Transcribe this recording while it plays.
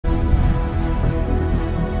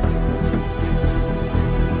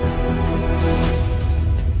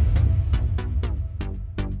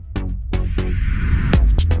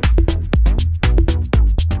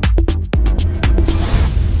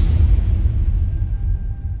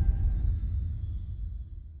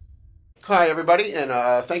Hi, everybody, and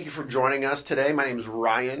thank you for joining us today. My name is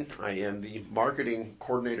Ryan. I am the marketing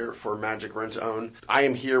coordinator for Majik Rent to Own. I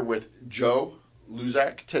am here with Joe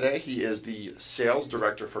Luczak today. He is the sales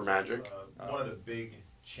director for Majik. One of the big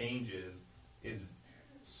changes is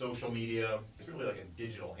social media. It's really like a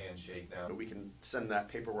digital handshake now. We can send that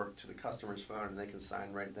paperwork to the customer's phone and they can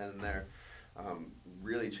sign right then and there.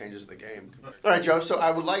 Really changes the game. All right, Joe, so I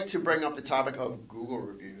would like to bring up the topic of Google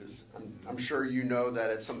reviews. I'm sure you know that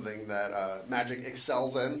it's something that Majik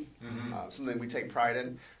excels in, something we take pride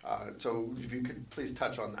in. So if you could please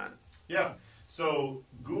touch on that. Yeah, so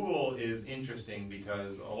Google is interesting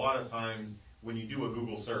because a lot of times when you do a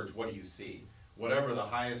Google search, what do you see? Whatever the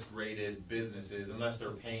highest rated business is, unless they're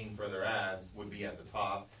paying for their ads, would be at the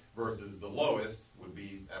top, versus the lowest would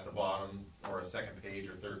be at the bottom or a second page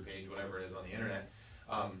or third page, whatever it is on the internet.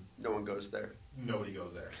 No one goes there. Nobody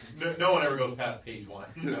goes there. No one ever goes past page one.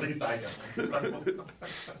 At least I don't.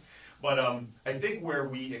 But I think where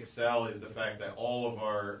we excel is the fact that all of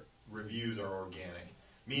our reviews are organic,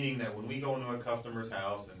 meaning that when we go into a customer's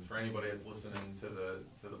house, and for anybody that's listening to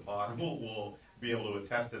the pod, we'll be able to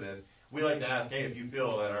attest to this. We like to ask, hey, if you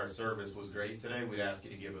feel that our service was great today, we'd ask you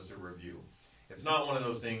to give us a review. It's not one of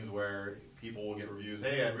those things where people will get reviews,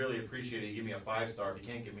 hey, I'd really appreciate it, you give me a 5-star. If you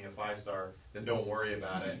can't give me a 5-star, then don't worry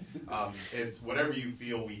about it. It's whatever you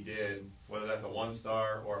feel we did, whether that's a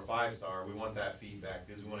 1-star or a 5-star, we want that feedback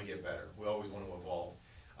because we want to get better. We always want to evolve.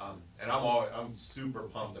 And I'm super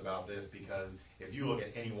pumped about this because if you look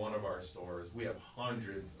at any one of our stores, we have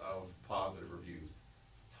hundreds of positive reviews.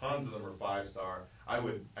 Tons of them are 5-star.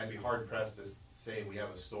 I'd be hard pressed to say we have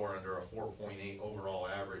a store under a 4.8 overall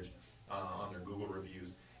average on their Google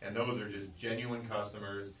reviews, and those are just genuine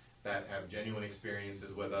customers that have genuine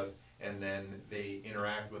experiences with us, and then they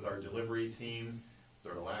interact with our delivery teams.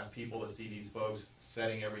 They're the last people to see these folks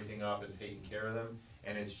setting everything up and taking care of them,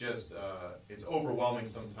 and it's just it's overwhelming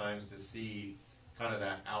sometimes to see kind of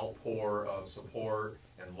that outpour of support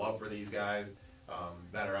and love for these guys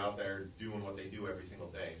that are out there doing what they do every single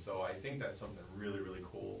day. So I think that's something really, really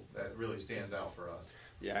cool that really stands out for us.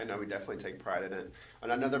 Yeah, I know we definitely take pride in it.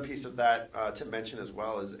 And another piece of that to mention as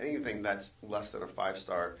well is anything that's less than a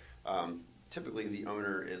 5-star, typically the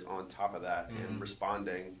owner is on top of that and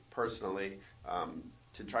responding personally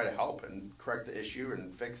to try to help and correct the issue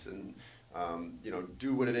and fix and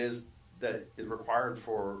do what it is that is required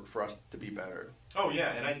for us to be better. Oh yeah,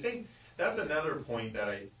 and I think that's another point that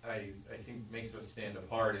I think makes us stand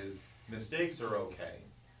apart is mistakes are okay.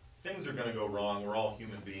 Things are going to go wrong. We're all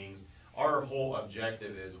human beings. Our whole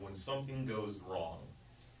objective is when something goes wrong,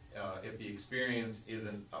 if the experience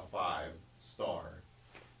isn't a 5-star,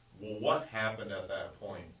 well, what happened at that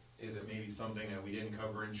point? Is it maybe something that we didn't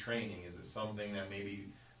cover in training? Is it something that maybe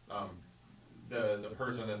the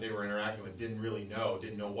person that they were interacting with didn't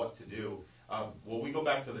know what to do? Well, we go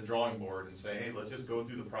back to the drawing board and say, hey, let's just go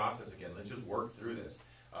through the process again. Let's just work through this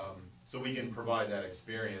so we can provide that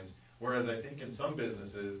experience. Whereas I think in some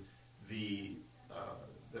businesses, the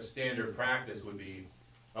standard practice would be,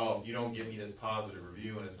 oh, if you don't give me this positive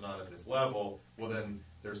review and it's not at this level, well then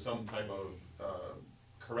there's some type of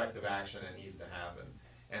corrective action that needs to happen.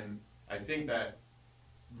 And I think that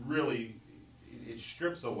really it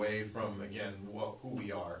strips away from, again, who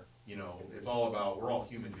we are. It's all about, we're all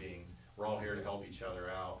human beings. We're all here to help each other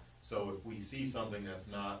out. So if we see something that's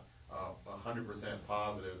not 100%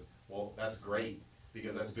 positive, well, that's great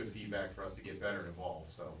because that's good feedback for us to get better and evolve.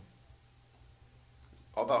 So.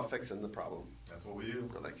 All about fixing the problem. That's what we do.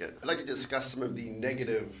 I like it. I'd like to discuss some of the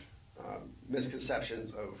negative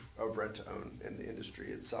misconceptions of rent to own in the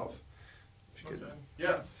industry itself. Okay.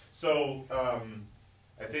 Yeah. So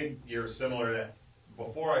I think you're similar that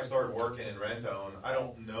before I started working in rent to own, I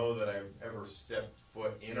don't know that I've ever stepped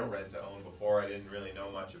foot in a rent to own before. I didn't really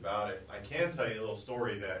know much about it. I can tell you a little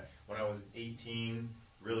story that when I was 18,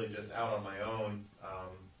 really just out on my own,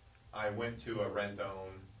 I went to a rent to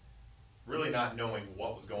own really not knowing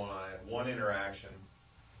what was going on. I had one interaction,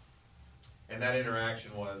 and that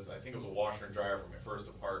interaction was, I think it was a washer and dryer for my first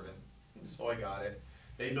apartment. So I got it.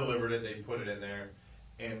 They delivered it, they put it in there,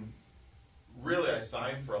 and really I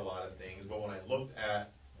signed for a lot of things, but when I looked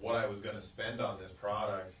at what I was going to spend on this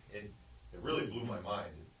product, it really blew my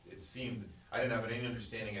mind. It seemed, I didn't have any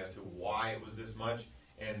understanding as to why it was this much,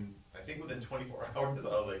 and I think within 24 hours I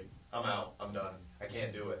was like, I'm out, I'm done, I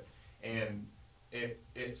can't do it. And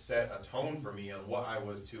it set a tone for me on what I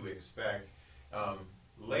was to expect.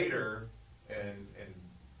 Later, and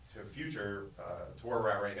to future, to where we're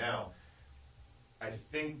at right now, I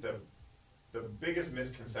think the biggest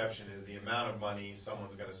misconception is the amount of money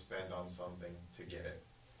someone's going to spend on something to get it.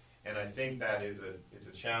 And I think that it's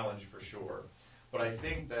a challenge for sure. But I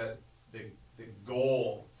think that the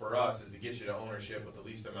goal for us is to get you to ownership with the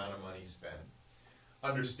least amount of money spent.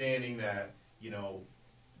 Understanding that,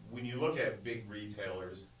 when you look at big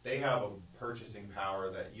retailers, they have a purchasing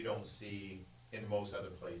power that you don't see in most other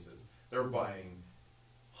places. They're buying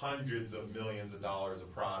hundreds of millions of dollars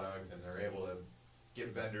of product, and they're able to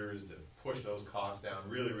get vendors to push those costs down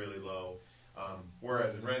really, really low.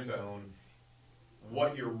 Whereas in rent-to-own,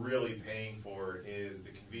 what you're really paying for is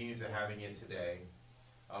the convenience of having it today,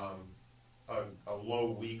 a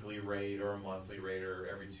low weekly rate or a monthly rate or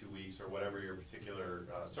every 2 weeks or whatever your particular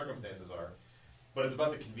circumstances are. But it's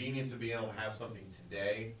about the convenience of being able to have something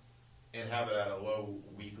today and have it at a low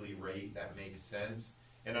weekly rate that makes sense,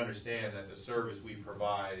 and understand that the service we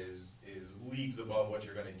provide is leagues above what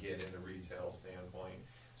you're going to get in the retail standpoint.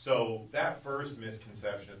 So that first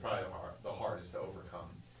misconception is probably the hardest to overcome,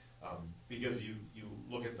 because you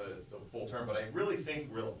look at the full term. But I really think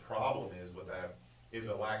the real problem is with that is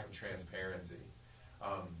a lack of transparency.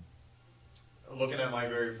 Looking at my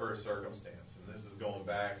very first circumstance, and this is going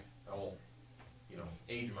back, I won't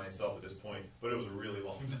age myself at this point, but it was a really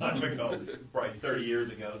long time ago, probably 30 years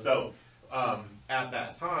ago. So at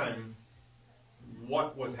that time,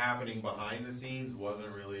 what was happening behind the scenes wasn't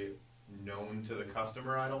really known to the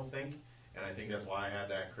customer, I don't think. And I think that's why I had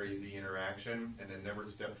that crazy interaction and then never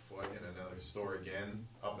stepped foot in another store again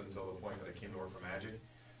up until the point that I came to work for Majik.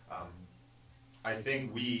 I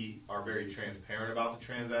think we are very transparent about the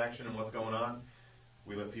transaction and what's going on.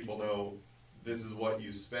 We let people know this is what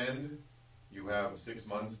you spend. You have 6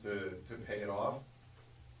 months to pay it off.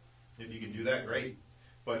 If you can do that, great.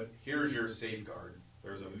 But here's your safeguard.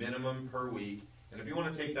 There's a minimum per week. And if you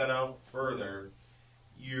want to take that out further,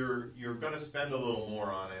 you're going to spend a little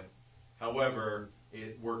more on it. However,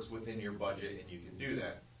 it works within your budget and you can do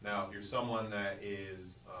that. Now, if you're someone that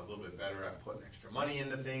is a little bit better at putting extra money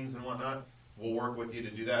into things and whatnot, we'll work with you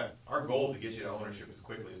to do that. Our goal is to get you to ownership as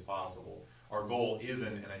quickly as possible. Our goal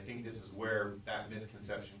isn't, and I think this is where that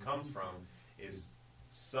misconception comes from, is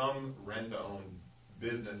some rent-to-own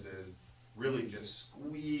businesses really just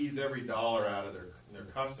squeeze every dollar out of their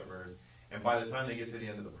customers, and by the time they get to the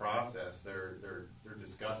end of the process, they're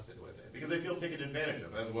disgusted with it because they feel taken advantage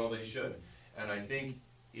of, as well they should. And I think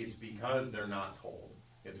it's because they're not told.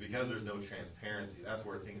 It's because there's no transparency. That's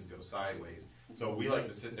where things go sideways. So we like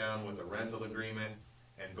to sit down with a rental agreement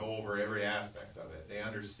and go over every aspect of it. They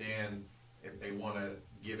understand if they want to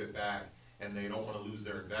give it back and they don't want to lose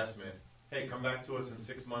their investment. Hey, come back to us in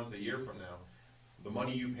 6 months, a year from now. The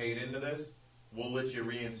money you paid into this, we'll let you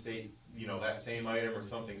reinstate, that same item or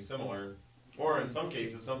something similar, or in some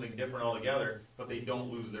cases something different altogether, but they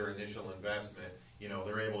don't lose their initial investment.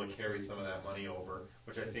 They're able to carry some of that money over,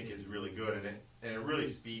 which I think is really good, and it really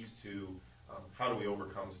speaks to how do we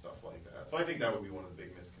overcome stuff like that. So I think that would be one of the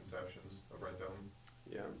big misconceptions of rent-to-own.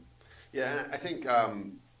 Yeah, and I think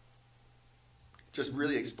just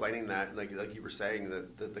really explaining that, like you were saying,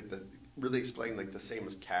 the really explaining the same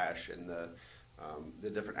as cash and the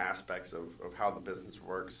different aspects of how the business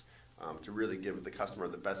works, to really give the customer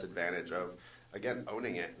the best advantage of, again,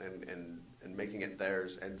 owning it and making it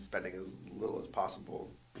theirs and spending as little as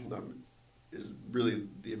possible is really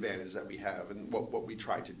the advantage that we have and what we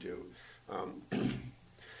try to do.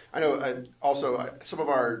 I know also some of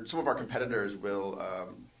our competitors will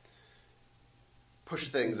push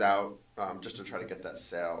things out just to try to get that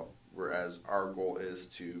sale, whereas our goal is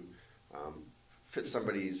to fit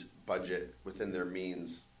somebody's budget within their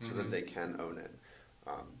means so that they can own it.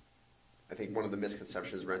 I think one of the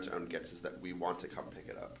misconceptions rent-to-own gets is that we want to come pick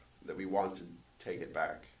it up, that we want to take it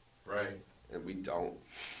back. Right. And we don't.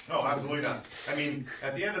 No, absolutely not. I mean,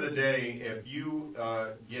 at the end of the day, if you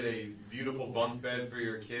get a beautiful bunk bed for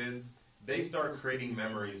your kids, they start creating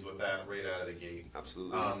memories with that right out of the gate.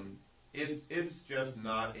 Absolutely. It's just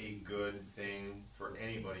not a good thing for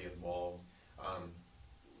anybody involved.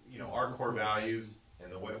 Our core values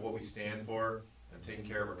and what we stand for and taking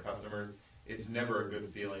care of our customers, it's never a good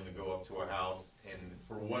feeling to go up to a house and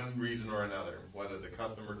for one reason or another, whether the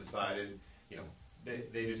customer decided,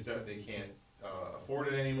 they can't afford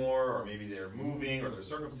it anymore, or maybe they're moving or their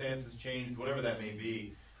circumstances changed, whatever that may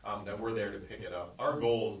be, that we're there to pick it up. Our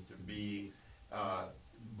goal is to be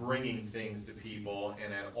bringing things to people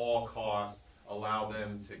and at all costs allow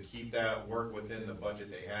them to keep that, work within the budget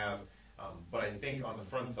they have. But I think on the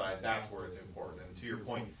front side, that's where it's important. And to your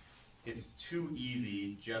point, it's too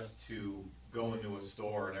easy just to go into a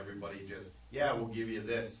store and everybody just, we'll give you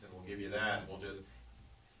this and we'll give you that. And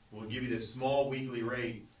we'll give you this small weekly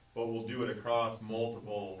rate, but we'll do it across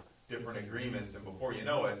multiple different agreements. And before you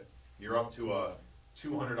know it, you're up to a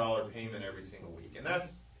 $200 payment every single week. And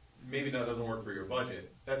maybe that doesn't work for your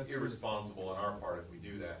budget. That's irresponsible on our part if we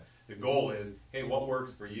do that. The goal is, hey, what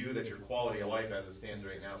works for you that your quality of life as it stands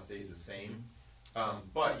right now stays the same.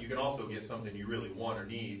 But you can also get something you really want or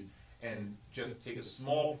need and just take a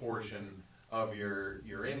small portion of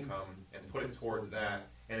your income and put it towards that.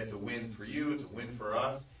 And it's a win for you, it's a win for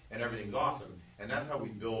us, and everything's awesome. And that's how we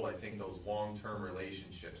build, I think, those long-term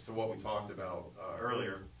relationships, to what we talked about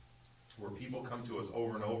earlier, where people come to us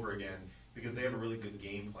over and over again because they have a really good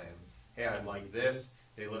game plan. Hey, I'd like this.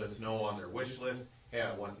 They let us know on their wish list. Hey,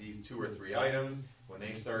 I want these 2 or 3 items. When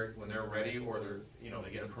they're ready, or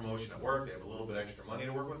they get a promotion at work, they have a little bit extra money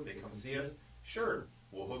to work with, they come see us. Sure,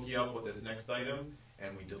 we'll hook you up with this next item,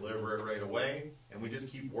 and we deliver it right away, and we just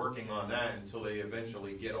keep working on that until they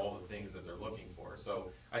eventually get all the things that they're looking for. So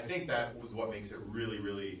I think that was what makes it really,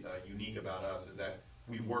 really unique about us, is that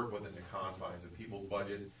we work within the confines of people's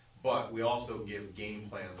budgets, but we also give game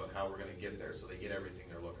plans on how we're going to get there so they get everything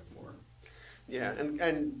they're looking for. Yeah,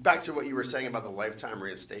 and back to what you were saying about the lifetime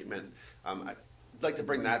reinstatement, I'd like to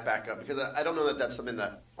bring that back up, because I don't know that that's something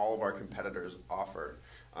that all of our competitors offer.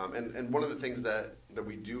 And one of the things that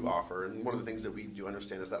we do offer, and one of the things that we do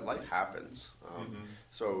understand, is that life happens.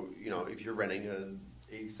 So, if you're renting an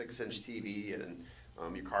 86-inch TV and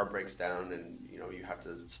your car breaks down and, you have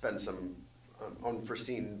to spend some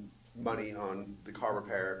unforeseen money on the car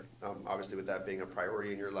repair, obviously with that being a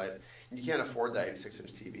priority in your life, and you can't afford that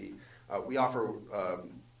 86-inch TV, we offer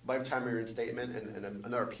lifetime reinstatement, and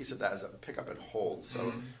another piece of that is a pick up and hold.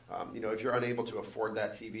 So, if you're unable to afford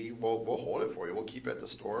that TV, we'll hold it for you. We'll keep it at the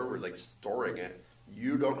store. We're like storing it.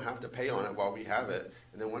 You don't have to pay on it while we have it.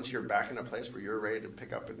 And then once you're back in a place where you're ready to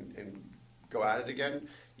pick up and go at it again,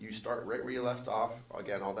 you start right where you left off.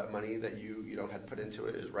 Again, all that money that you had put into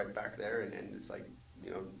it is right back there, and it's like,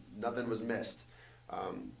 nothing was missed.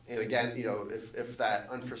 And again, if that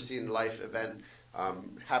unforeseen life event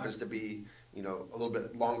happens to be a little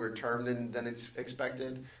bit longer term than it's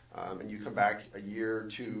expected, and you come back a year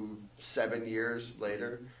to 7 years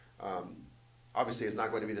later, obviously it's not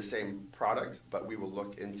going to be the same product, but we will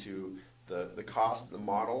look into the cost, the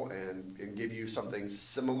model, and give you something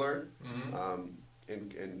similar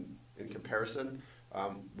in comparison,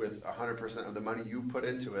 with 100% of the money you put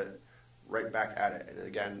into it right back at it. And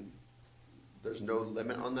again, there's no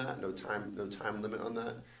limit on that, no time limit on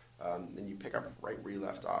that. And you pick up right where you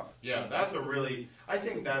left off. Yeah, I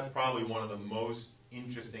think that's probably one of the most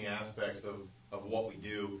interesting aspects of what we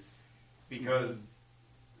do, because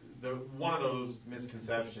one of those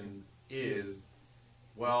misconceptions is,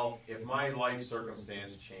 well, if my life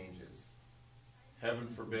circumstance changes, heaven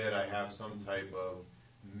forbid I have some type of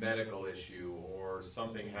medical issue, or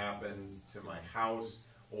something happens to my house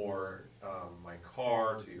or my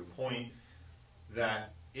car, to your point,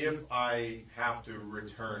 that if I have to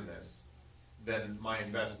return this, then my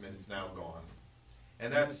investment's now gone.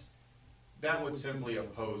 And that would simply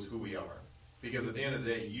oppose who we are. Because at the end of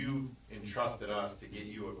the day, you entrusted us to get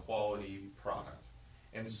you a quality product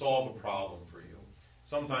and solve a problem for you.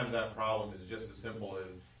 Sometimes that problem is just as simple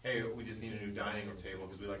as, hey, we just need a new dining room table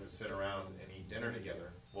because we like to sit around and eat dinner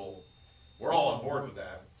together. Well, we're all on board with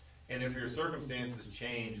that. And if your circumstances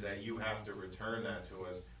change that you have to return that to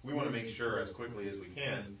us, we want to make sure as quickly as we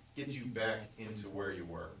can get you back into where you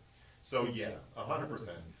were. So yeah,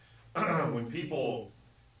 100%. When people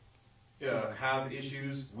have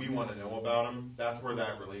issues, we want to know about them. That's where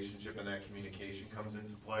that relationship and that communication comes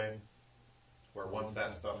into play. Where once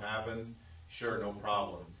that stuff happens, sure, no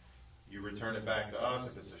problem. You return it back to us.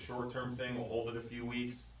 If it's a short-term thing, we'll hold it a few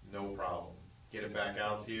weeks, no problem. Get it back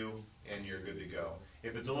out to you, and you're good to go.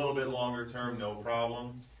 If it's a little bit longer term, no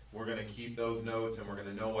problem. We're going to keep those notes, and we're going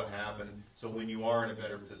to know what happened. So when you are in a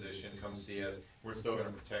better position, come see us. We're still going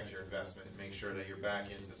to protect your investment and make sure that you're back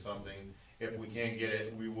into something. If we can't get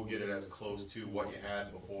it, we will get it as close to what you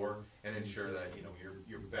had before, and ensure that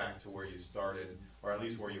you're back to where you started, or at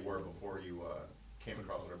least where you were before you came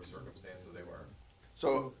across whatever circumstances they were.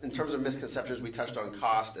 So in terms of misconceptions, we touched on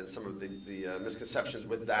cost and some of the misconceptions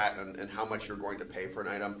with that, and how much you're going to pay for an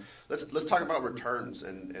item. Let's talk about returns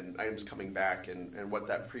and items coming back, and what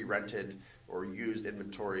that pre-rented or used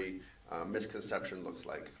inventory misconception looks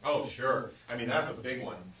like. Oh, sure. I mean, that's a big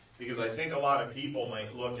one, because I think a lot of people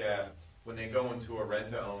might look at, when they go into a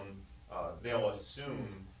rent-to-own, they'll assume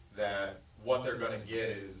that what they're going to get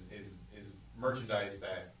is merchandise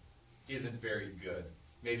that isn't very good.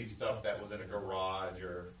 Maybe stuff that was in a garage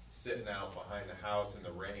or sitting out behind the house in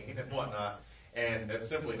the rain and whatnot, and that's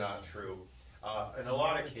simply not true. In a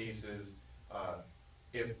lot of cases,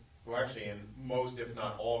 in most, if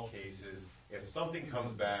not all cases, if something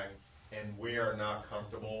comes back and we are not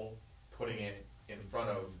comfortable putting it in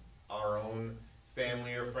front of our own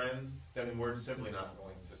family or friends, then we're simply not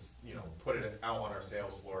going to, put it out on our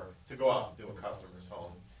sales floor to go out and do a customer's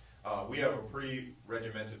home. We have a pretty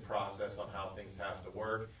regimented process on how things have to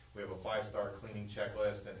work. We have a 5-star cleaning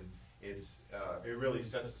checklist, and it really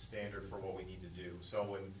sets the standard for what we need to do. So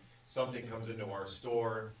when something comes into our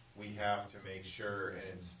store, we have to make sure and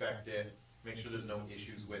inspect it, make sure there's no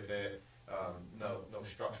issues with it, no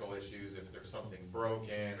structural issues. If there's something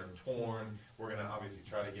broken or torn, we're going to obviously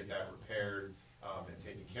try to get that repaired and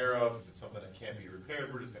taken care of. If it's something that can't be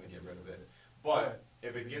repaired, we're just going to get rid of it. But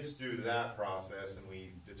if it gets through that process and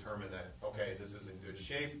we determine that, okay, this is in good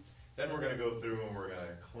shape, then we're going to go through and we're going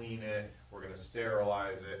to clean it, we're going to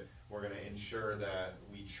sterilize it, we're going to ensure that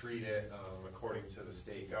we treat it according to the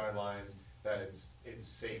state guidelines, that it's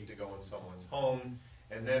safe to go in someone's home,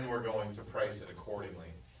 and then we're going to price it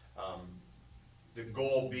accordingly. The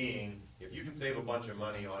goal being, if you can save a bunch of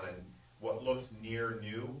money on what looks near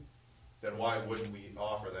new, then why wouldn't we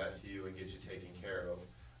offer that to you and get you taken care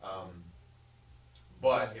of?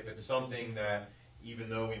 But if it's something that, even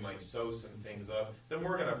though we might sew some things up, then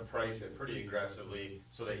we're going to price it pretty aggressively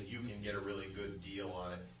so that you can get a really good deal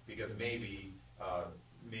on it. Because maybe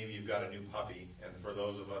you've got a new puppy, and for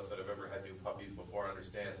those of us that have ever had new puppies before,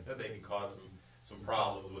 understand that they can cause some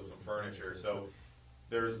problems with some furniture. So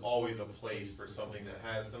there's always a place for something that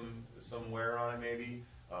has some wear on it maybe.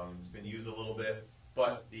 It's been used a little bit,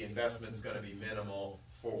 but the investment's going to be minimal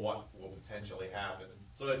for what will potentially happen.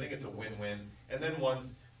 So I think it's a win-win. And then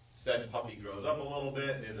once said puppy grows up a little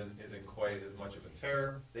bit and isn't quite as much of a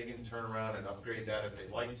terror, they can turn around and upgrade that if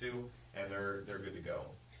they'd like to, and they're good to go.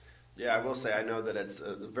 Yeah, I will say I know that it's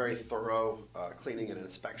a very thorough cleaning and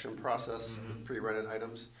inspection process with pre-rented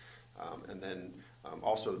items, and then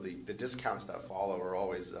also the discounts that follow are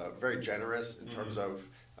always very generous in terms of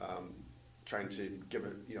trying to give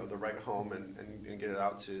it the right home and get it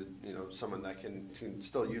out to someone that can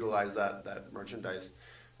still utilize that merchandise.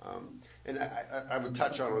 And I would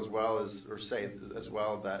touch on as well or say as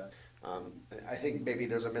well that I think maybe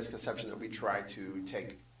there's a misconception that we try to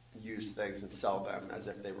take used things and sell them as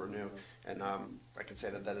if they were new, and I can say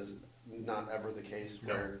that is not ever the case.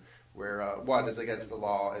 Where one is against the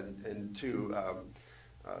law, and two,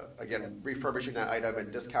 again, refurbishing that item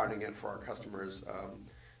and discounting it for our customers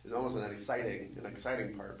is almost an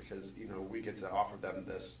exciting part, because we get to offer them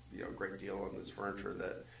this great deal on this furniture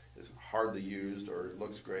that is hardly used or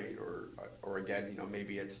looks great, or again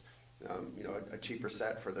maybe it's a cheaper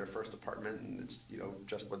set for their first apartment, and it's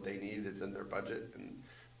just what they need, it's in their budget, and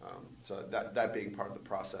so that being part of the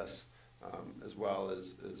process as well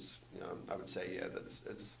is I would say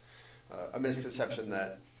it's a misconception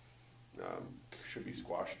that should be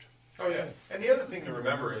squashed. Oh yeah, and the other thing to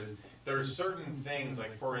remember is there are certain things,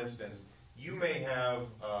 like for instance, you may have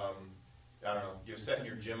I don't know, you're setting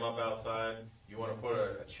your gym up outside, you want to put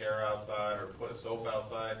a chair outside or put a sofa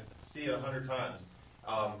outside, see it 100 times.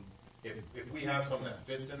 If we have something that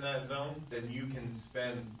fits in that zone, then you can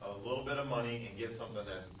spend a little bit of money and get something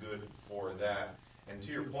that's good for that. And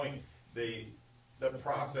to your point, the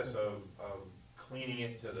process of cleaning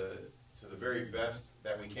it to the very best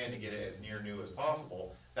that we can to get it as near new as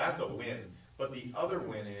possible, that's a win. But the other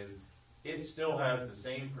win is it still has the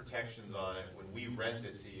same protections on it when we rent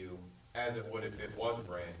it to you as it would if it was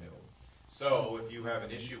brand new. So if you have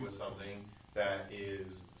an issue with something that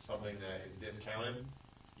is discounted,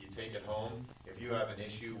 you take it home. If you have an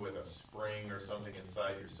issue with a spring or something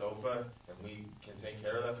inside your sofa and we can take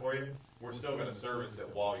care of that for you, we're still going to service it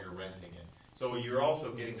while you're renting it. So you're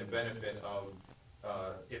also getting the benefit of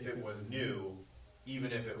if it was new,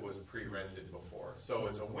 even if it was pre-rented before. So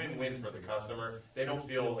it's a win-win for the customer. They don't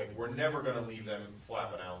feel like we're never going to leave them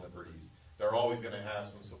flapping out in the breeze. They're always going to have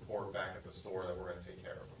some support back at the store that we're going to take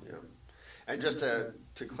care of them. Yeah. And just to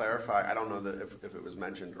clarify, I don't know that if it was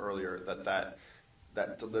mentioned earlier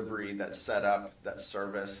that delivery, that setup, that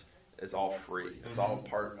service is all free. It's all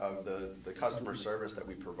part of the customer service that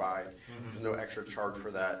we provide. There's no extra charge for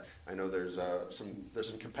that. I know there's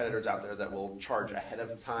some competitors out there that will charge ahead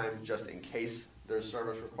of time just in case there's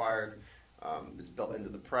service required. It's built into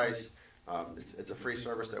the price. It's a free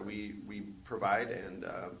service that we provide, and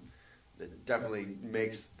it definitely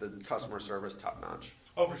makes the customer service top notch.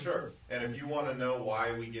 Oh, for sure. And if you want to know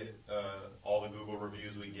why we get all the Google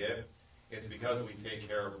reviews we get, it's because we take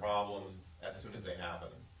care of problems as soon as they happen.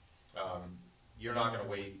 You're not going to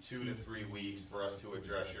wait 2 to 3 weeks for us to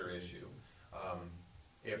address your issue.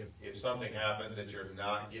 If something happens that you're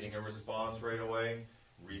not getting a response right away,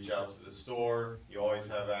 reach out to the store. You always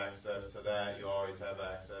have access to that. You always have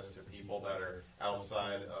access to people that are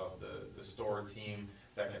outside of the store team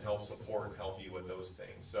that can help support and help you with those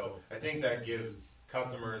things. So I think that gives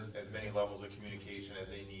customers as many levels of communication as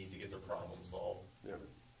they need to get their problem solved. Yeah.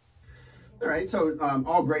 All right, so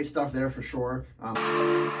all great stuff there for sure.